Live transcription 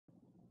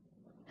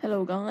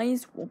Hello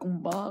guys,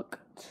 welcome back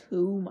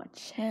to my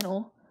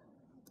channel.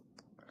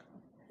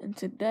 And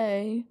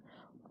today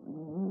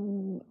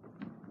I'm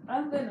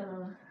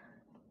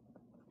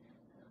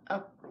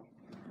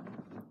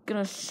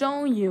gonna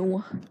show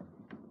you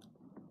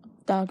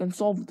that I can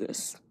solve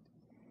this.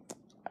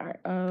 Alright,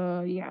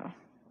 yeah.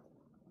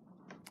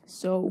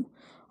 So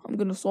I'm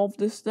gonna solve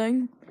this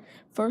thing.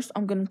 First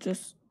I'm gonna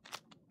just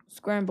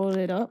scramble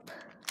it up.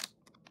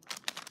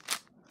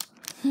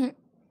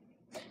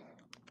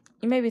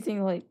 You may be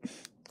thinking, like,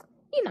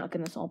 you're not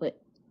gonna solve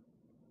it.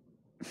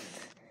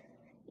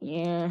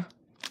 Yeah.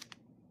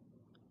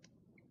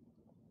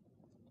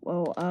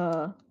 Well,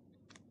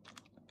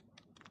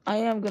 I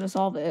am gonna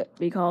solve it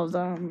because,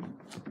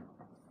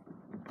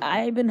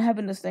 I've been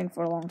having this thing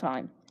for a long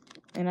time.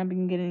 And I've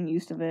been getting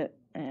used to it,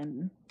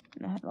 and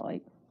I have to,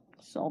 like,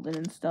 solve it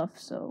and stuff,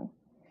 so,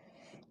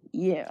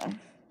 yeah.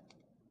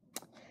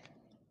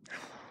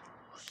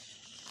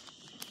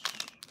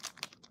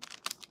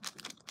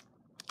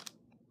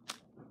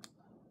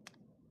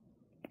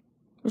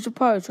 We should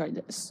probably try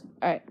this.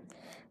 Alright.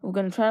 We're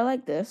gonna try it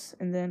like this,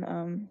 and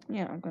then,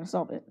 yeah, I'm gonna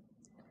solve it.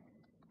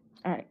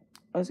 Alright.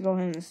 Let's go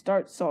ahead and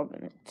start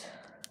solving it.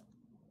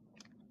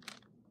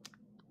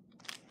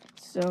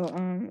 So,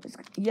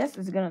 yes,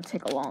 it's gonna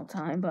take a long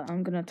time, but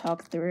I'm gonna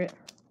talk through it.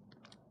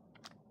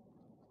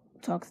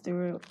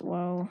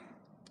 While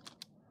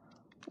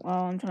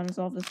I'm trying to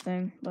solve this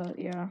thing, but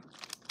yeah.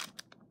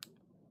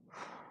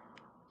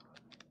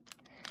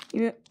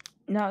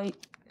 Now,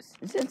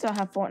 since I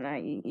have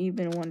Fortnite, you've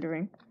been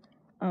wondering,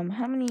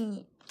 how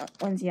many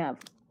wins you have?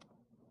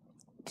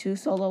 2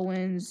 solo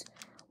wins,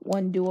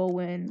 1 duo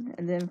win,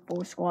 and then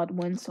 4 squad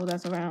wins, so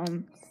that's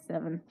around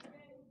 7.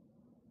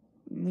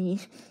 Me.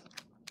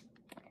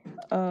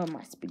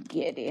 My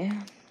spaghetti.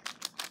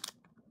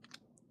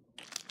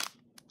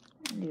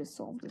 I need to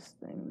solve this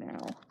thing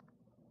now.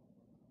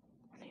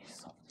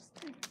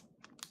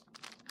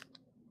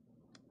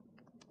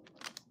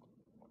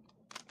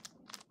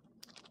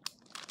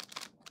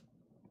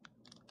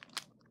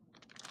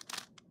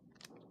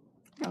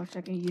 I wish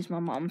I could use my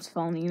mom's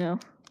phone, you know.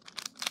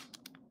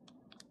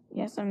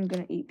 Yes, I'm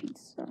gonna eat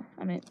pizza.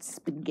 I meant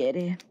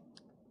spaghetti.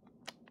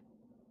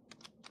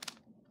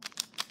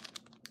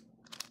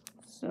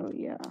 So,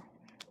 yeah.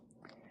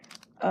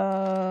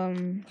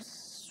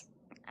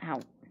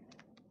 Ow.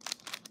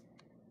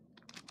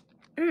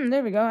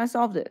 There we go. I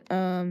solved it.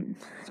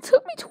 It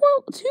took me 2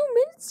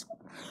 minutes.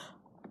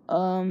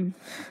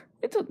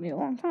 It took me a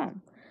long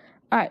time.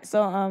 Alright,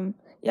 so,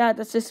 yeah,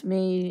 that's just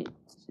me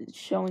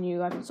showing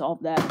you I can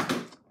solve that.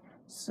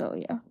 So,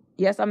 yeah.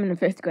 Yes, I'm in the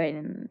 5th grade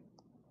and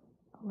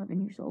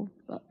 11 years old,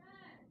 but,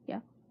 yeah.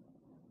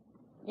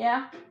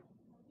 Yeah?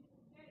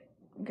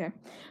 Okay.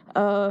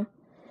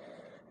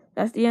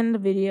 That's the end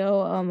of the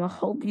video. I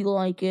hope you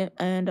like it,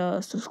 and,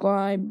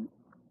 subscribe.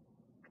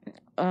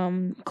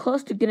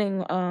 Close to getting,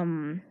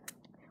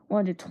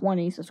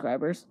 120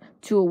 subscribers.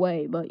 2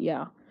 away, but,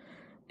 yeah.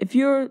 If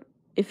you're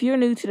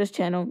new to this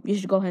channel, you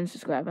should go ahead and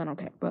subscribe. I don't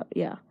care, but,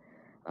 yeah.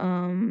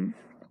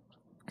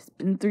 It's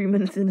been 3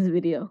 minutes in this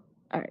video.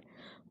 Alright.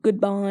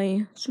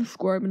 Goodbye.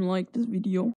 Subscribe and like this video.